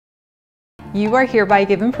You are hereby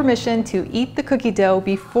given permission to eat the cookie dough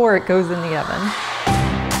before it goes in the oven.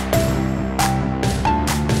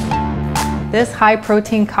 This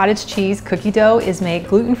high-protein cottage cheese cookie dough is made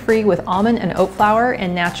gluten-free with almond and oat flour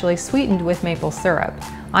and naturally sweetened with maple syrup.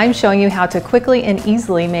 I'm showing you how to quickly and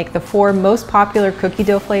easily make the 4 most popular cookie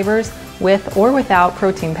dough flavors with or without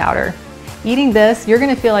protein powder. Eating this, you're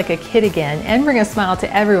going to feel like a kid again and bring a smile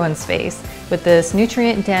to everyone's face with this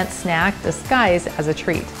nutrient-dense snack disguised as a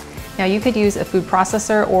treat. Now you could use a food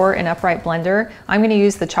processor or an upright blender. I'm going to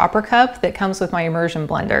use the chopper cup that comes with my immersion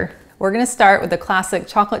blender. We're going to start with the classic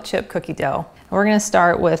chocolate chip cookie dough. We're going to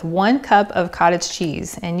start with 1 cup of cottage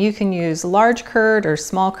cheese, and you can use large curd or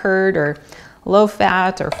small curd or low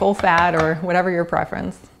fat or full fat or whatever your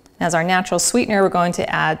preference. As our natural sweetener, we're going to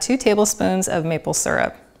add 2 tablespoons of maple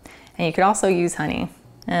syrup, and you could also use honey.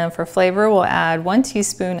 And for flavor, we'll add 1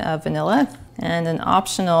 teaspoon of vanilla and an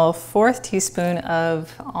optional 1/4 teaspoon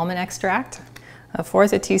of almond extract,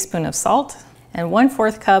 1/4 teaspoon of salt, and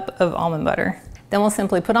 1/4 cup of almond butter. Then we'll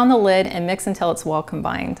simply put on the lid and mix until it's well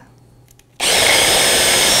combined.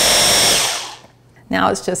 Now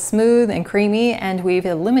it's just smooth and creamy, and we've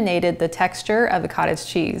eliminated the texture of the cottage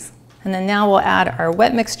cheese. And then now we'll add our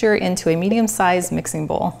wet mixture into a medium-sized mixing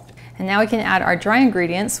bowl. And now we can add our dry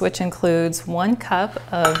ingredients, which includes 1 cup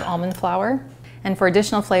of almond flour. And for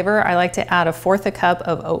additional flavor, I like to add 1/4 cup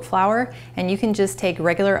of oat flour, and you can just take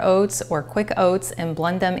regular oats or quick oats and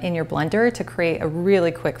blend them in your blender to create a really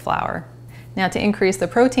quick flour. Now to increase the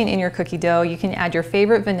protein in your cookie dough, you can add your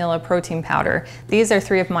favorite vanilla protein powder. These are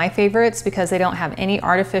 3 of my favorites because they don't have any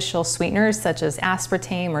artificial sweeteners such as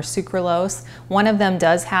aspartame or sucralose. One of them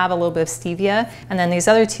does have a little bit of stevia, and then these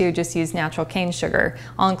other 2 just use natural cane sugar.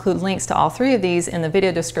 I'll include links to all 3 of these in the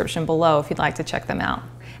video description below if you'd like to check them out.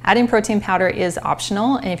 Adding protein powder is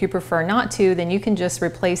optional, and if you prefer not to, then you can just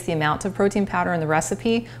replace the amount of protein powder in the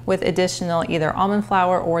recipe with additional either almond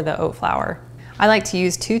flour or the oat flour. I like to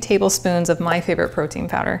use 2 tablespoons of my favorite protein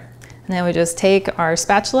powder. And then we just take our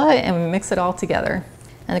spatula and we mix it all together.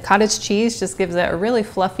 And the cottage cheese just gives it a really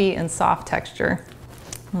fluffy and soft texture.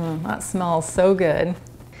 That smells so good.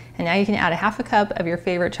 And now you can add 1/2 cup of your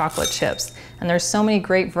favorite chocolate chips. And there's so many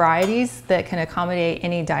great varieties that can accommodate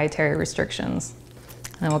any dietary restrictions.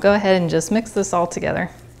 And we'll go ahead and just mix this all together.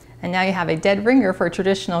 And now you have a dead ringer for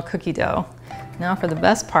traditional cookie dough. Now for the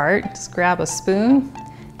best part, just grab a spoon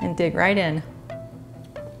and dig right in.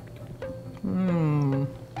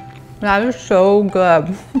 That is so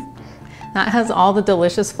good. That has all the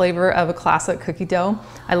delicious flavor of a classic cookie dough.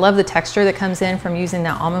 I love the texture that comes in from using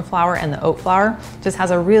that almond flour and the oat flour. Just has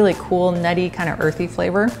a really cool, nutty, kind of earthy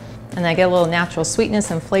flavor. And I get a little natural sweetness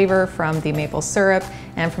and flavor from the maple syrup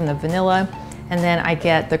and from the vanilla. And then I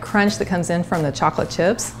get the crunch that comes in from the chocolate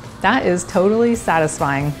chips. That is totally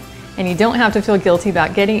satisfying. And you don't have to feel guilty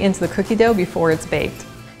about getting into the cookie dough before it's baked.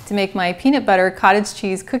 To make my peanut butter cottage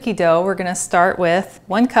cheese cookie dough, we're going to start with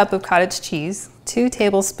 1 cup of cottage cheese, 2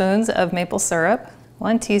 tablespoons of maple syrup,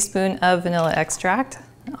 1 teaspoon of vanilla extract,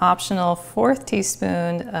 optional 1/4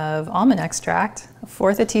 teaspoon of almond extract,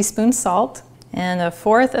 1/4 teaspoon salt, and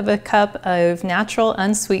 1/4 cup of natural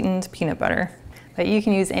unsweetened peanut butter. But you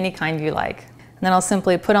can use any kind you like. And then I'll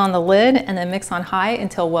simply put on the lid and then mix on high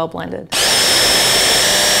until well blended.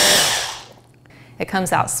 It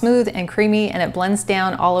comes out smooth and creamy, and it blends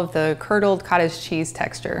down all of the curdled cottage cheese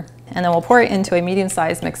texture. And then we'll pour it into a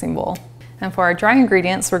medium-sized mixing bowl. And for our dry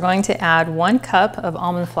ingredients, we're going to add 1 cup of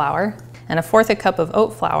almond flour and 1/4 cup of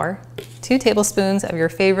oat flour, 2 tablespoons of your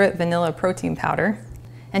favorite vanilla protein powder.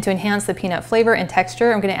 And to enhance the peanut flavor and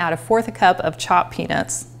texture, I'm going to add 1/4 cup of chopped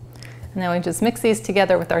peanuts. And then we just mix these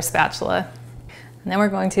together with our spatula. And then we're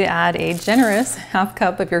going to add a generous 1/2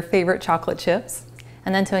 cup of your favorite chocolate chips.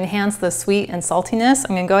 And then to enhance the sweet and saltiness,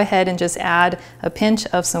 I'm going to go ahead and just add a pinch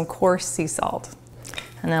of some coarse sea salt.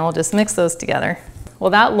 And then we'll just mix those together. Well,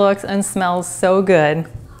 that looks and smells so good.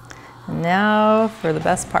 And now for the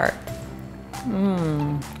best part.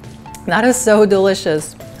 That is so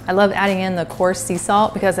delicious. I love adding in the coarse sea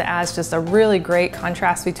salt because it adds just a really great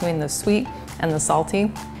contrast between the sweet and the salty.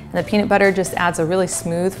 And the peanut butter just adds a really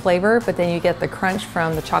smooth flavor, but then you get the crunch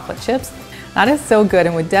from the chocolate chips. That is so good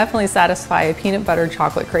and would definitely satisfy a peanut butter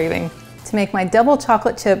chocolate craving. To make my double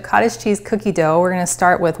chocolate chip cottage cheese cookie dough, we're going to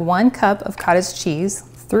start with 1 cup of cottage cheese,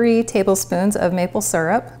 3 tablespoons of maple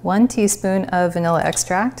syrup, 1 teaspoon of vanilla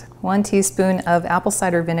extract, 1 teaspoon of apple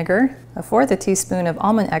cider vinegar, 1/4 teaspoon of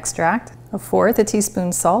almond extract, 1/4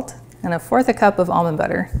 teaspoon salt, and 1/4 cup of almond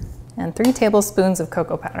butter, and 3 tablespoons of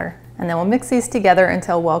cocoa powder. And then we'll mix these together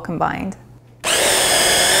until well combined.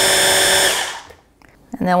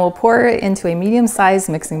 And then we'll pour it into a medium-sized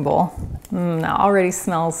mixing bowl. That already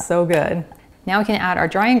smells so good. Now we can add our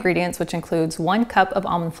dry ingredients, which includes 1 cup of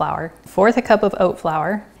almond flour, 1/4 cup of oat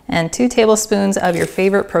flour, and 2 tablespoons of your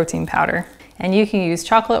favorite protein powder. And you can use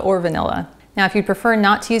chocolate or vanilla. Now, if you prefer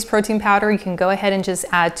not to use protein powder, you can go ahead and just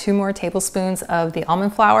add 2 more tablespoons of the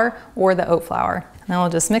almond flour or the oat flour. And then we'll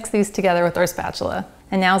just mix these together with our spatula.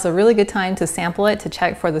 And now is a really good time to sample it to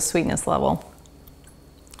check for the sweetness level.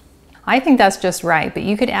 I think that's just right, but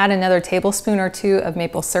you could add another tablespoon or 2 of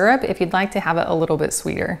maple syrup if you'd like to have it a little bit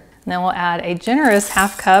sweeter. And then we'll add a generous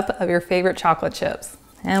 1/2 cup of your favorite chocolate chips.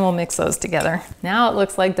 And we'll mix those together. Now it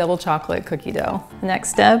looks like double chocolate cookie dough. The next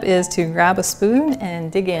step is to grab a spoon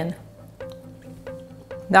and dig in.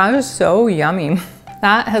 That is so yummy.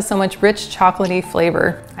 That has so much rich chocolatey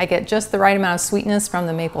flavor. I get just the right amount of sweetness from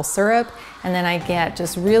the maple syrup, and then I get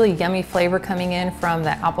just really yummy flavor coming in from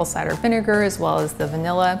the apple cider vinegar as well as the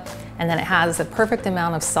vanilla, and then it has a perfect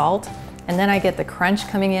amount of salt. And then I get the crunch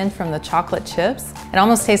coming in from the chocolate chips. It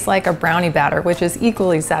almost tastes like a brownie batter, which is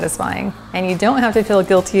equally satisfying. And you don't have to feel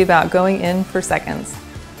guilty about going in for seconds.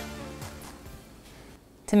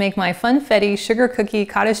 To make my FUNfetti Sugar Cookie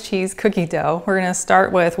cottage cheese cookie dough, we're gonna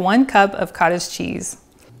start with 1 cup of cottage cheese.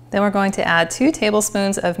 Then we're going to add 2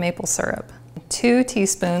 tablespoons of maple syrup, 2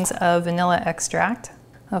 teaspoons of vanilla extract,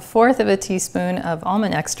 1/4 of a teaspoon of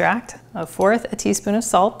almond extract, 1/4 a teaspoon of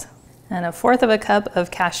salt, and 1/4 of a cup of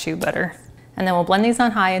cashew butter. And then we'll blend these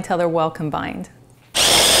on high until they're well combined.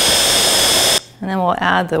 And then we'll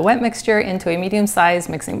add the wet mixture into a medium-sized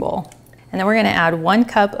mixing bowl. And then we're gonna add 1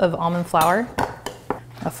 cup of almond flour,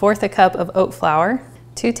 1/4 a cup of oat flour,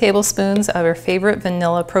 2 tablespoons of your favorite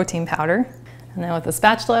vanilla protein powder. And then with a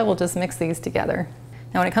spatula, we'll just mix these together.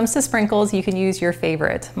 Now when it comes to sprinkles, you can use your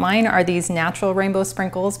favorite. Mine are these natural rainbow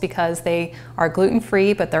sprinkles because they are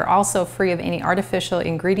gluten-free, but they're also free of any artificial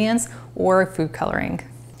ingredients or food coloring.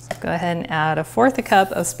 So go ahead and add 1/4 a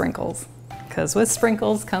cup of sprinkles, because with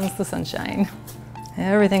sprinkles comes the sunshine.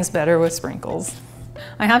 Everything's better with sprinkles.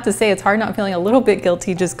 I have to say, it's hard not feeling a little bit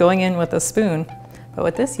guilty just going in with a spoon, but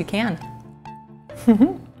with this you can.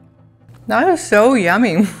 That is so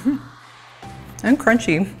yummy and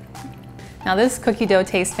crunchy. Now this cookie dough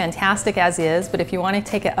tastes fantastic as is, but if you want to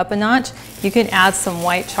take it up a notch, you can add some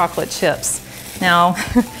white chocolate chips. Now,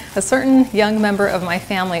 a certain young member of my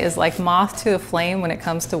family is like moth to a flame when it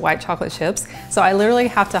comes to white chocolate chips, so I literally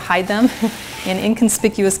have to hide them in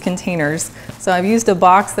inconspicuous containers. So I've used a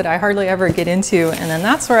box that I hardly ever get into, and then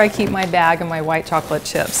that's where I keep my bag of my white chocolate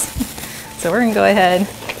chips. So we're gonna go ahead,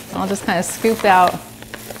 I'll just kind of scoop out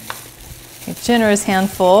a generous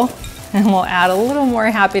handful, and we'll add a little more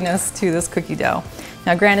happiness to this cookie dough.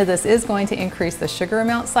 Now granted, this is going to increase the sugar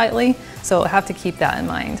amount slightly, so we'll have to keep that in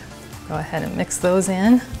mind. Go ahead and mix those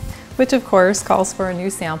in, which of course calls for a new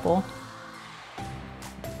sample.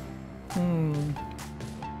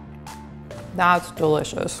 That's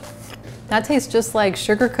delicious. That tastes just like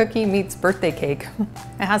sugar cookie meets birthday cake.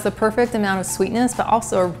 It has the perfect amount of sweetness, but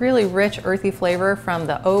also a really rich earthy flavor from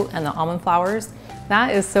the oat and the almond flours.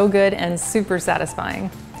 That is so good and super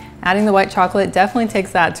satisfying. Adding the white chocolate definitely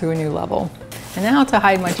takes that to a new level. And now to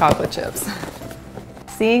hide my chocolate chips.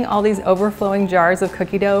 Seeing all these overflowing jars of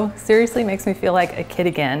cookie dough seriously makes me feel like a kid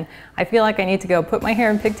again. I feel like I need to go put my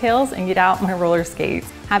hair in pigtails and get out my roller skates.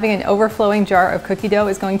 Having an overflowing jar of cookie dough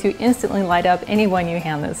is going to instantly light up anyone you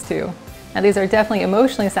hand this to. Now these are definitely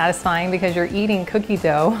emotionally satisfying because you're eating cookie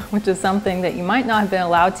dough, which is something that you might not have been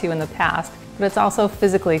allowed to in the past, but it's also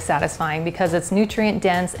physically satisfying because it's nutrient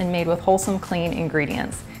dense and made with wholesome, clean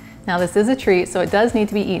ingredients. Now this is a treat, so it does need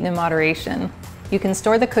to be eaten in moderation. You can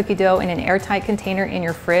store the cookie dough in an airtight container in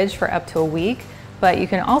your fridge for up to a week, but you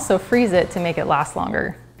can also freeze it to make it last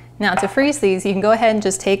longer. Now to freeze these, you can go ahead and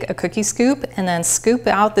just take a cookie scoop and then scoop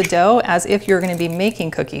out the dough as if you're going to be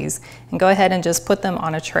making cookies, and go ahead and just put them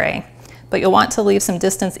on a tray. But you'll want to leave some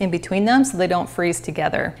distance in between them so they don't freeze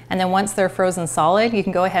together. And then once they're frozen solid, you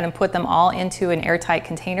can go ahead and put them all into an airtight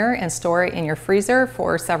container and store it in your freezer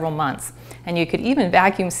for several months. And you could even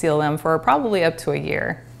vacuum seal them for probably up to a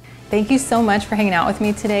year. Thank you so much for hanging out with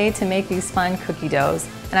me today to make these fun cookie doughs.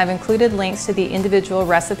 And I've included links to the individual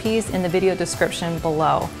recipes in the video description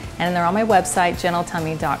below. And they're on my website,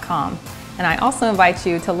 gentletummy.com. And I also invite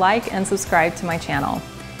you to like and subscribe to my channel.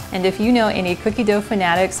 And if you know any cookie dough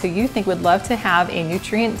fanatics who you think would love to have a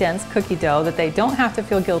nutrient-dense cookie dough that they don't have to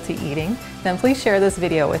feel guilty eating, then please share this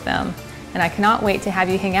video with them. And I cannot wait to have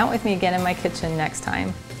you hang out with me again in my kitchen next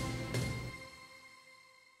time.